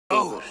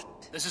Oh,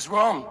 this is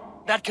wrong.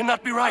 That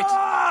cannot be right.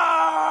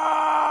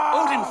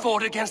 Odin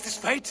fought against his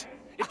fate.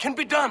 It can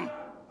be done.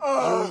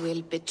 You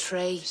will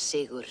betray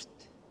Sigurd.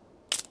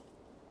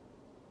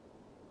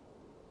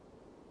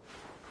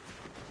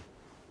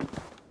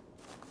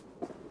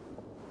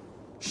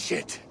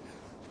 Shit.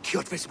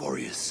 Kjotve's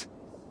warriors.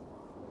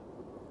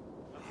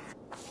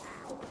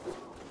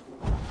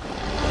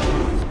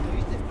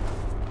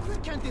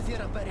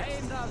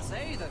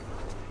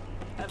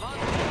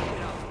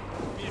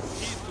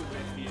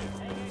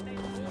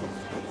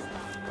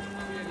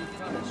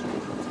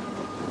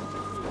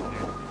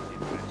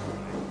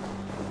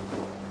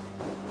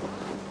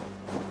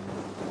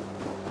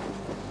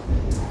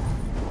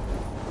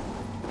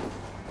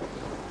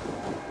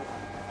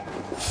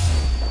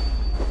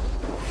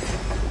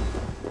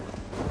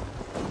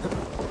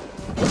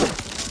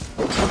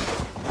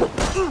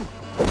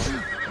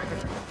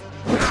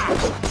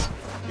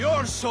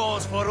 Your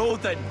swords for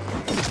Odin!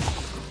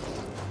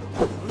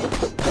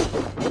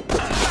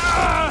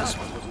 This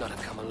one would not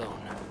have come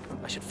alone.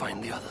 I should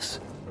find the others.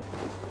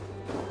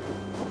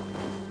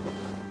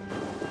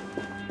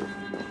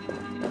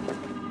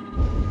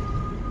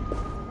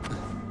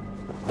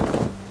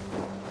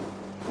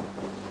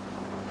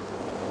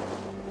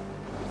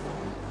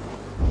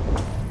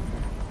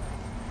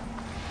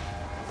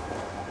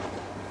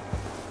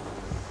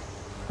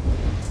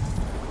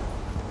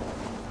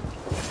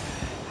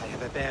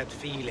 Bad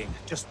feeling.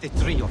 Just the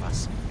three of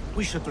us.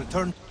 We should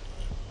return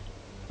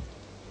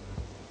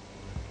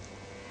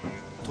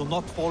to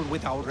not fall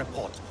with our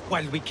report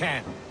while we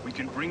can. We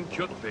can bring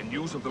Kjotve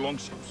news of the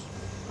longships.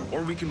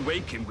 Or we can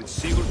wake him with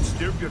Sigurd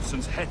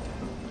Styrbjörnsson's head.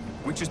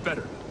 Which is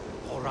better?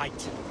 All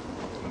right.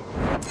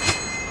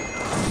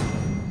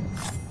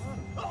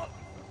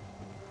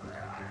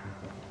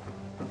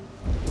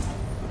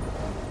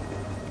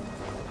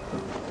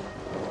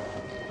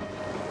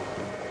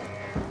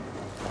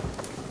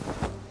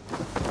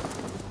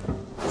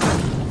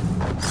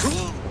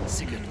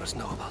 Sigurd must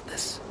know about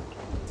this.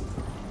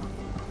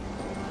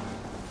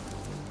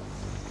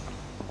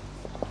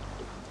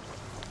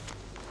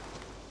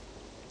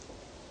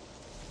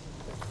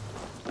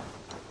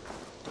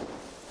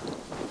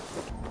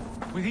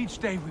 With each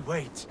day we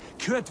wait,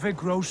 Kjotve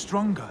grows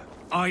stronger.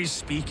 I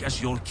speak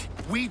as your king.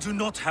 We do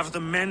not have the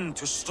men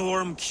to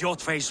storm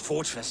Kjotve's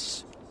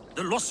fortress.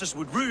 The losses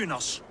would ruin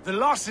us. The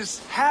losses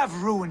have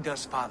ruined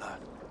us, father.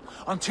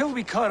 Until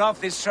we cut off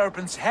this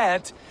serpent's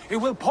head, it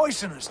will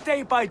poison us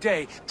day by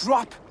day,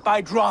 drop by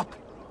drop.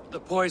 The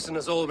poison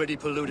has already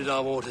polluted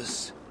our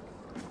waters.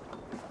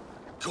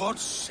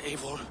 Gods,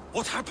 Eivor,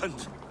 what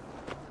happened?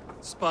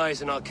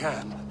 Spies in our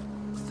camp.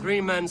 3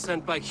 men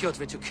sent by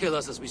Kjotve to kill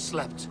us as we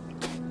slept.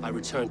 I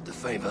returned the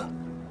favor.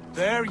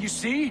 There, you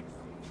see?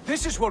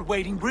 This is what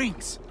waiting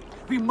brings.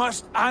 We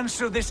must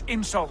answer this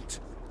insult.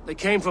 They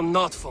came from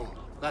Notfong,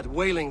 that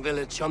whaling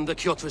village under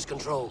Kjotve's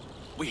control.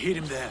 We hid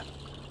him there.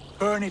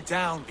 Burn it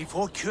down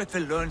before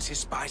Kjotve learns his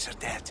spies are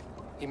dead.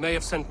 He may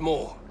have sent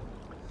more.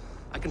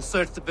 I can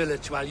search the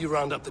village while you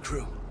round up the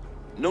crew.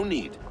 No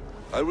need.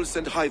 I will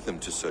send Hytham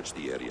to search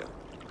the area.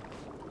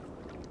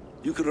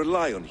 You can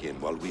rely on him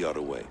while we are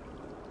away.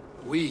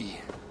 We?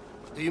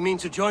 Do you mean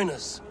to join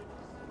us?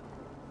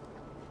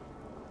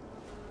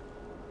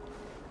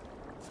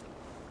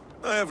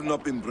 I have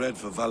not been bred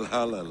for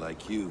Valhalla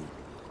like you,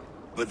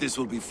 but this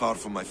will be far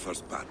from my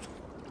first battle.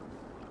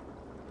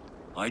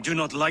 I do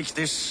not like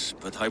this,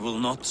 but I will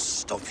not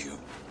stop you.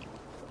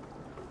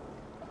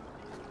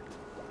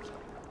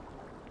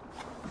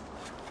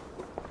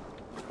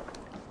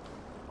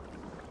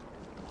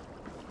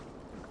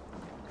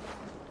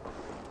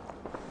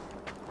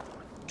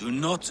 Do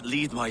not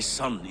lead my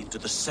son into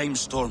the same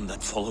storm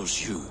that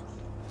follows you.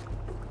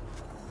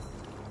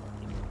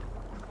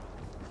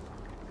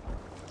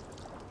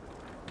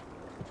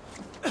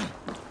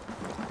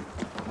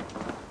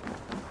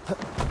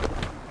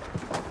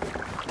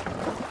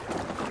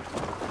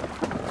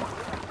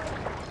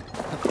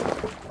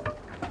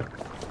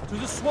 To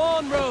the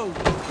Swan Road!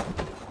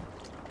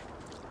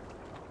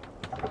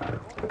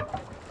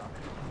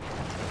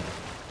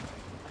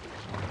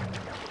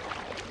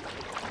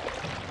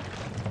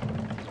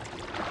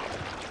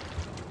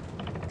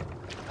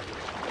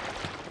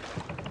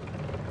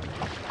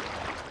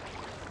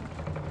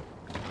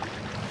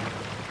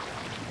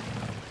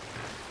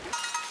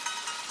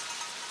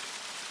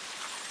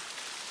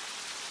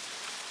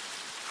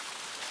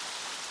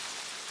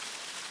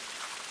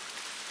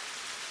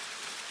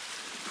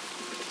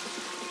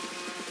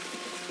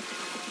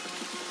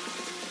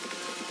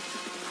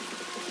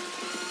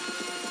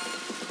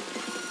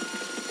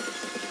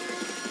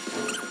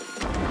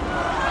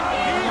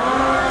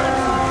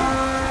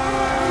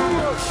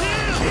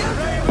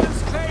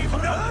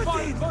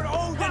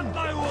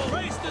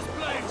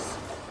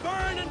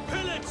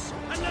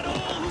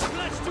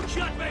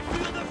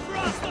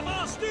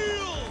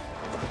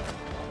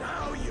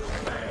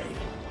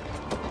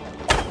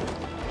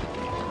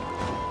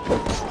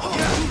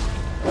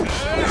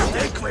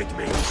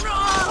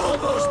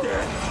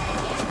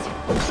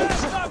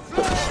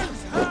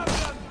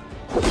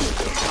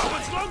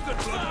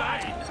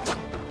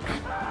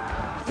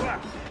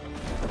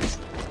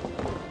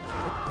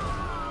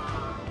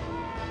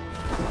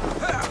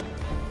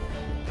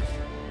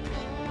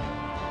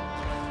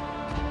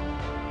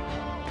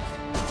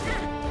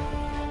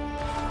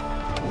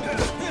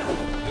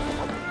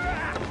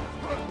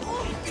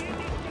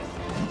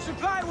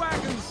 Supply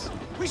wagons!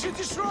 We should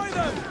destroy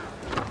them!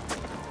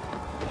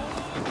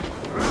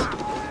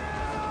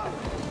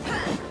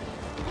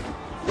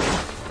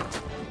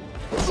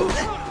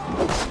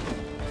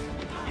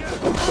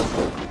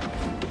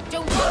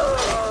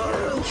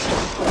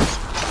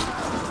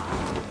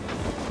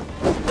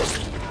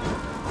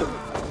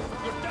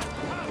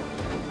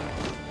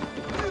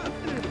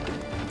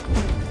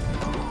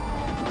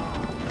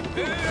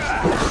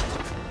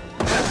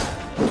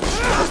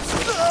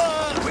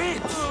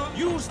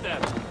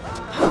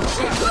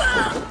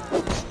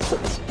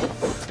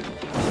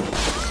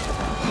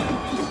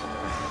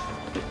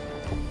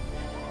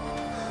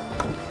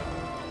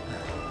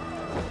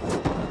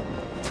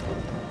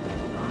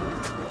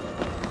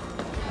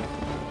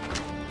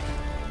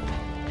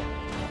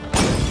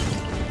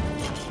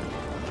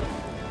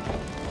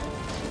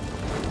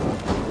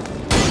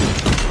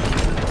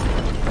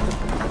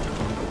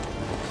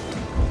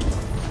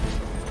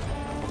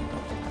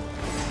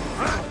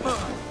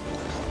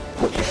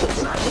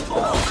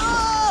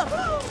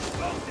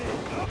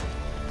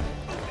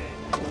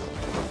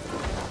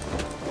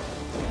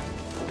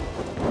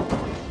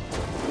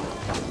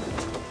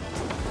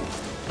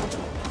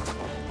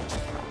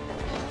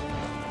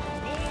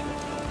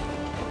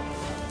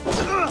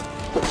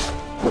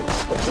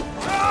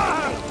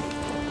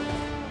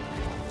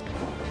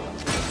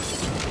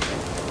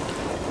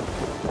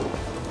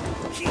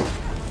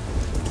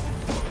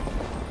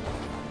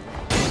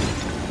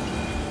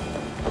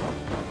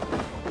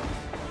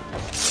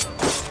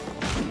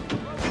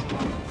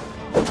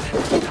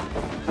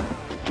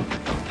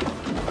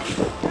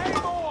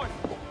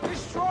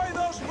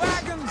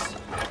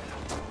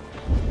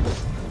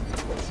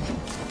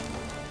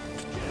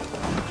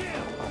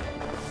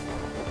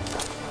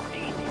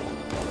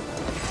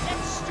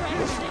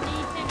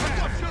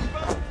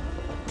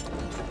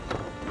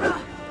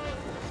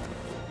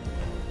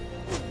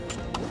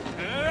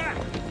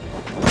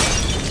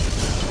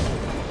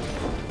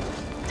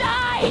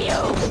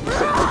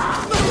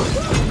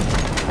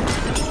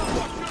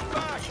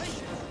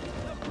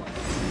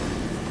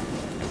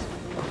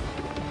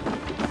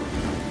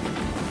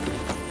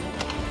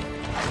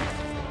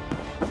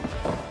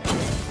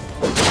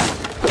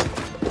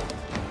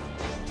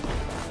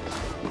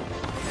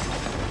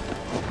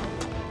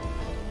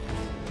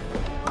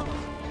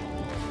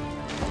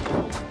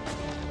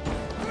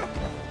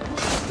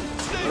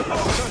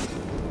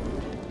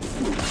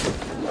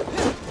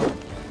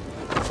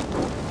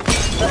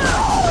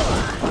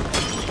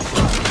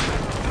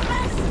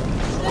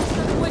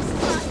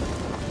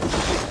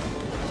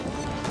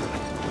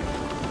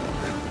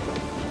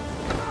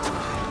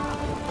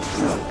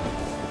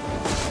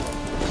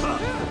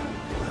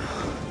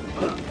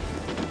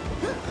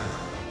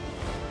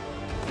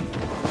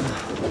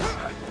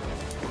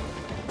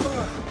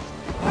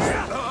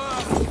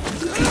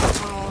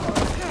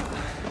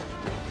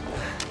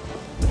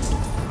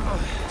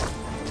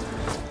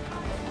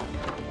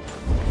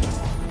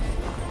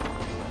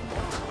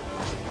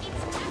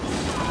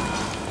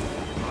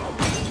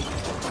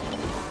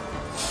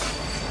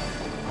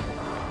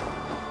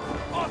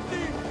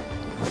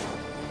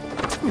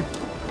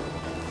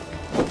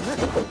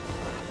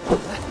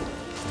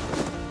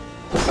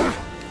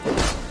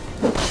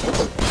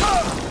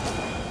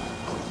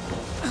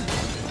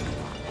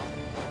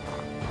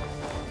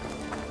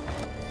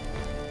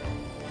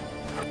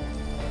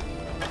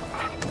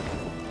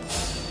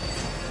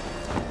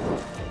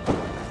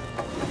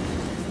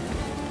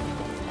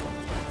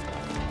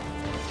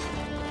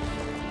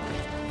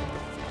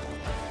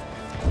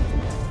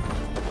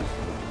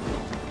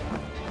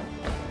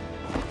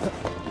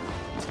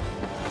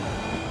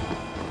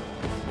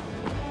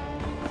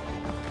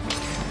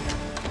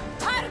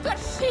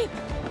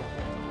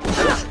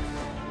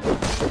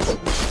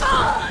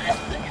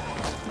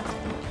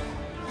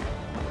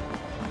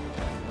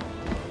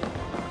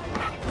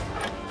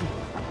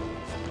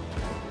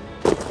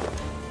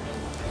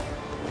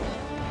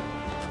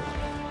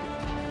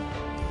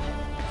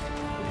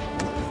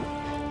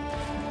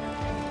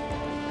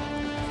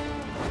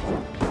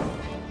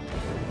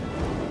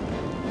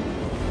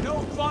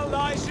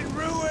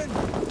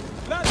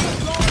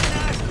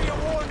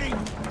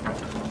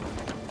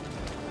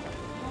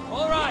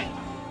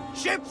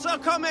 Ships are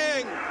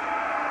coming!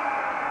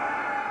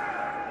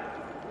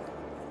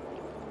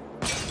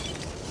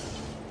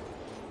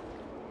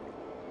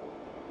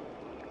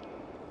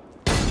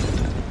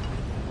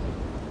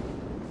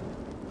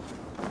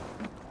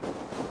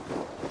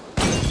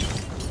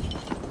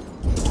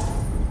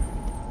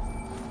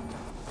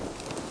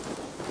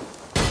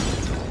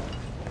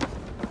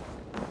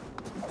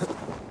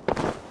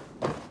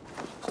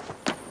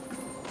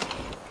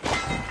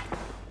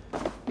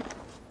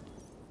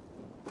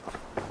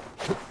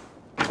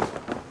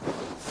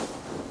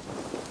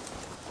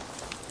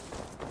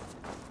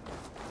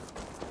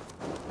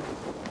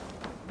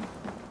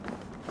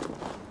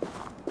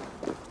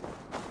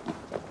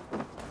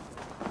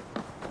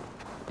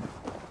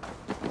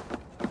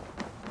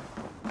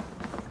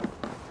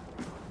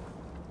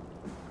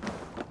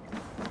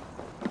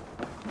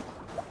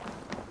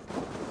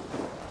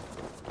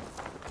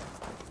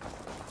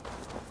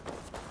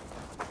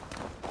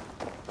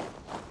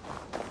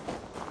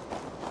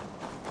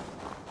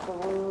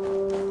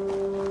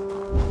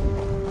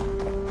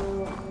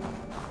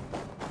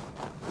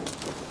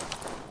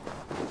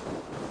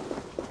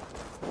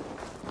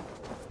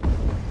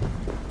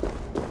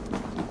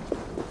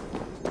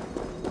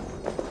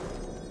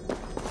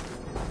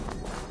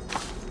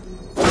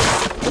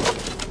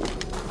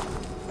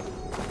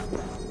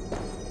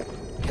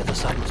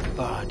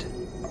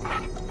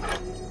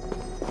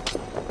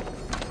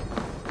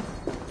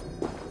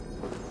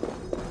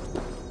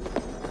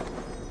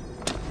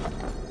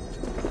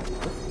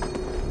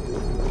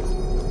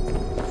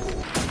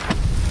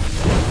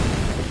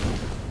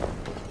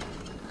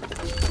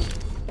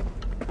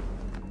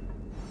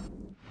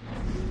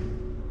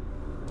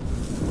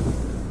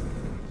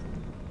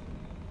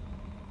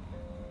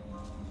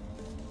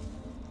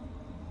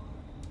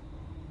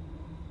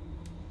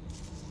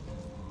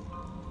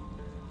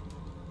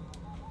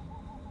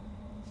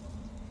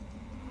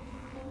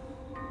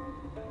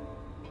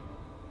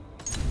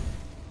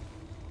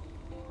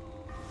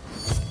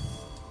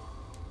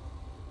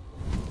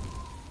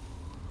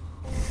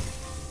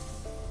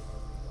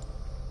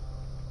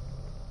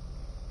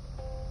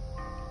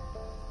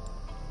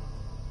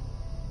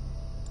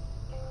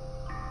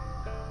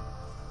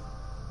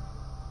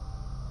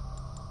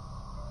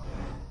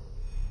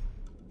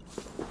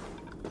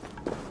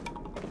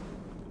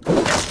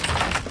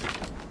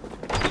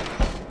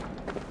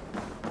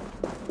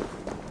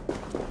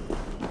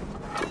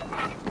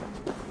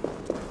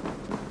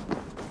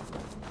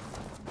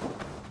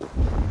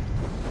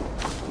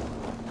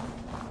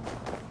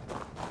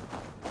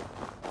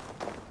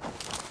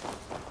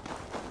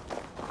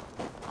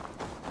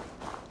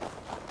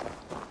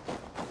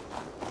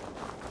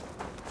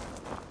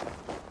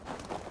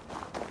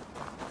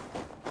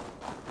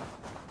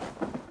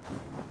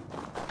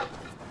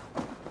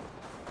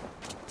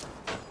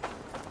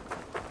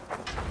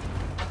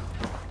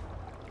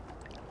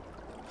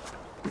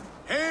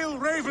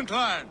 Raven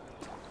clan!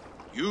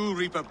 You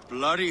reap a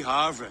bloody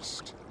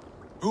harvest.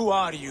 Who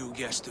are you,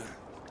 Gester?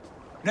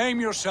 Name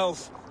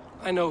yourself.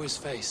 I know his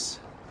face.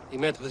 He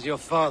met with your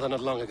father not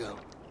long ago.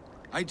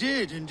 I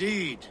did,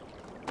 indeed.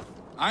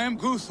 I am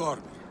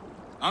æiɪvɔːr,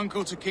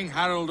 uncle to King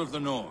Harold of the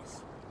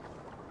North.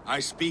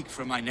 I speak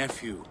for my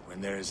nephew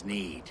when there is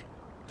need.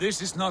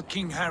 This is not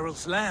King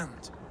Harold's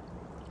land.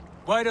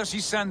 Why does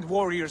he send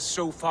warriors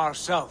so far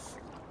south?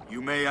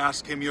 You may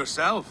ask him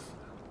yourself,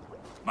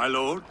 my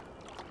lord.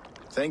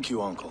 Thank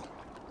you, uncle.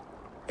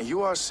 And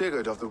you are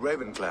Sigurd of the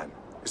Raven clan,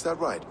 is that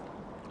right?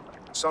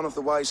 Son of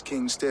the wise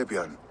King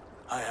Styrbjörn.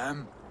 I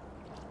am.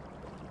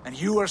 And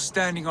you are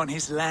standing on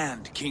his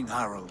land, King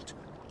Harold.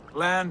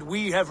 Land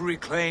we have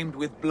reclaimed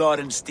with blood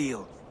and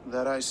steel.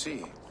 That I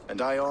see,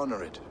 and I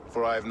honor it,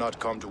 for I have not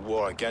come to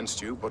war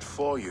against you, but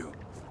for you,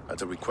 at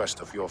the request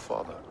of your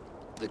father.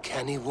 The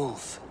canny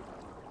wolf.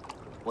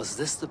 Was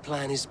this the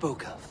plan he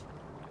spoke of?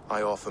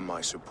 I offer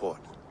my support.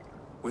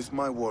 With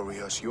my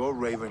warriors, your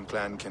Raven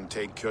clan can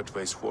take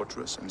Kjotve's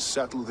fortress and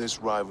settle this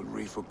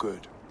rivalry for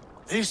good.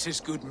 This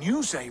is good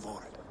news,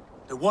 Eivor.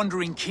 The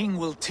Wandering King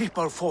will tip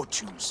our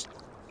fortunes.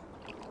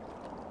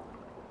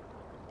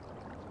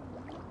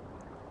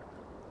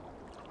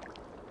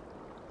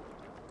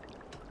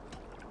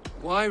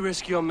 Why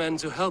risk your men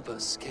to help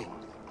us, King?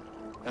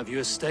 Have you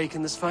a stake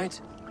in this fight?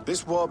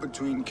 This war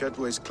between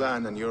Kjotve's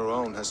clan and your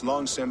own has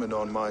long simmered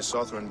on my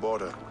southern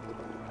border.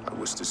 I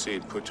wish to see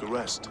it put to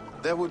rest.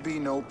 There would be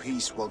no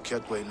peace while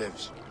Kjotve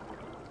lives.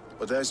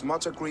 But there's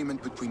much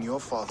agreement between your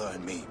father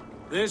and me.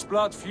 This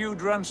blood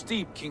feud runs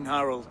deep, King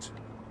Harold.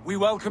 We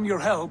welcome your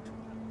help,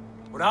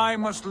 but I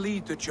must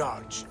lead the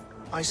charge.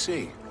 I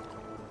see.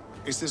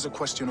 Is this a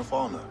question of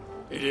honor?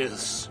 It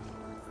is.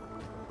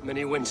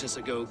 Many winters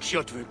ago,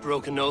 Kjotve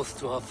broke an oath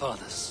to our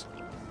fathers.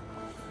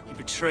 He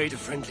betrayed a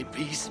friendly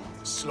peace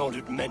and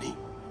slaughtered many.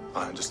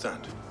 I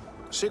understand.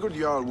 Sigurd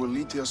Jarl will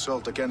lead the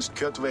assault against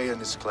Kjotve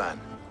and his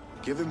clan.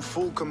 Give him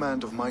full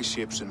command of my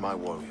ships and my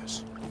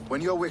warriors.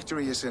 When your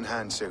victory is in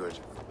hand, Sigurd,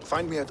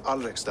 find me at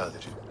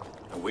Alrekstadir,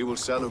 and we will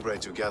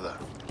celebrate together.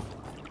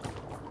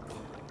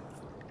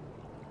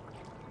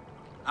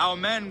 Our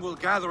men will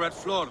gather at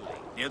Florli,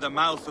 near the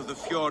mouth of the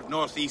fjord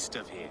northeast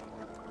of here.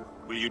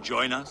 Will you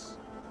join us?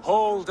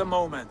 Hold a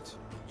moment.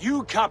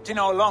 You captain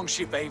our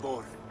longship,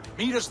 Eivor.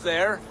 Meet us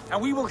there,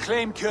 and we will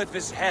claim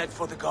Kjotve's head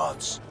for the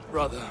gods.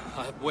 Brother,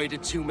 I have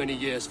waited too many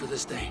years for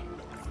this day.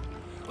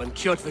 When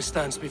Kjotve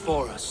stands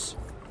before us,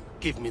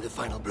 give me the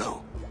final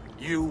blow.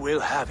 You will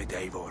have it,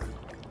 Eivor.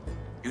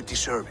 You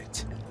deserve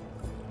it.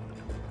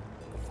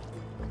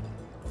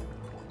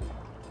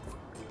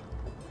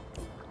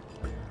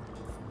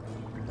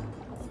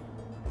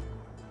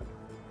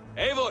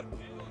 Eivor,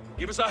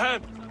 give us a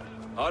hand.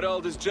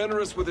 Harald is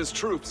generous with his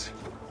troops.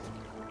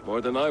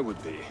 More than I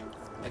would be.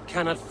 I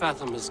cannot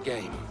fathom his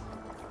game.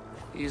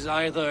 He is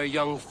either a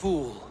young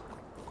fool,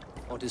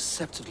 or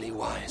deceptively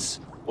wise.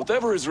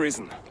 Whatever his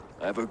reason,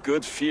 I have a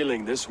good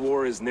feeling this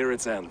war is near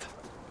its end.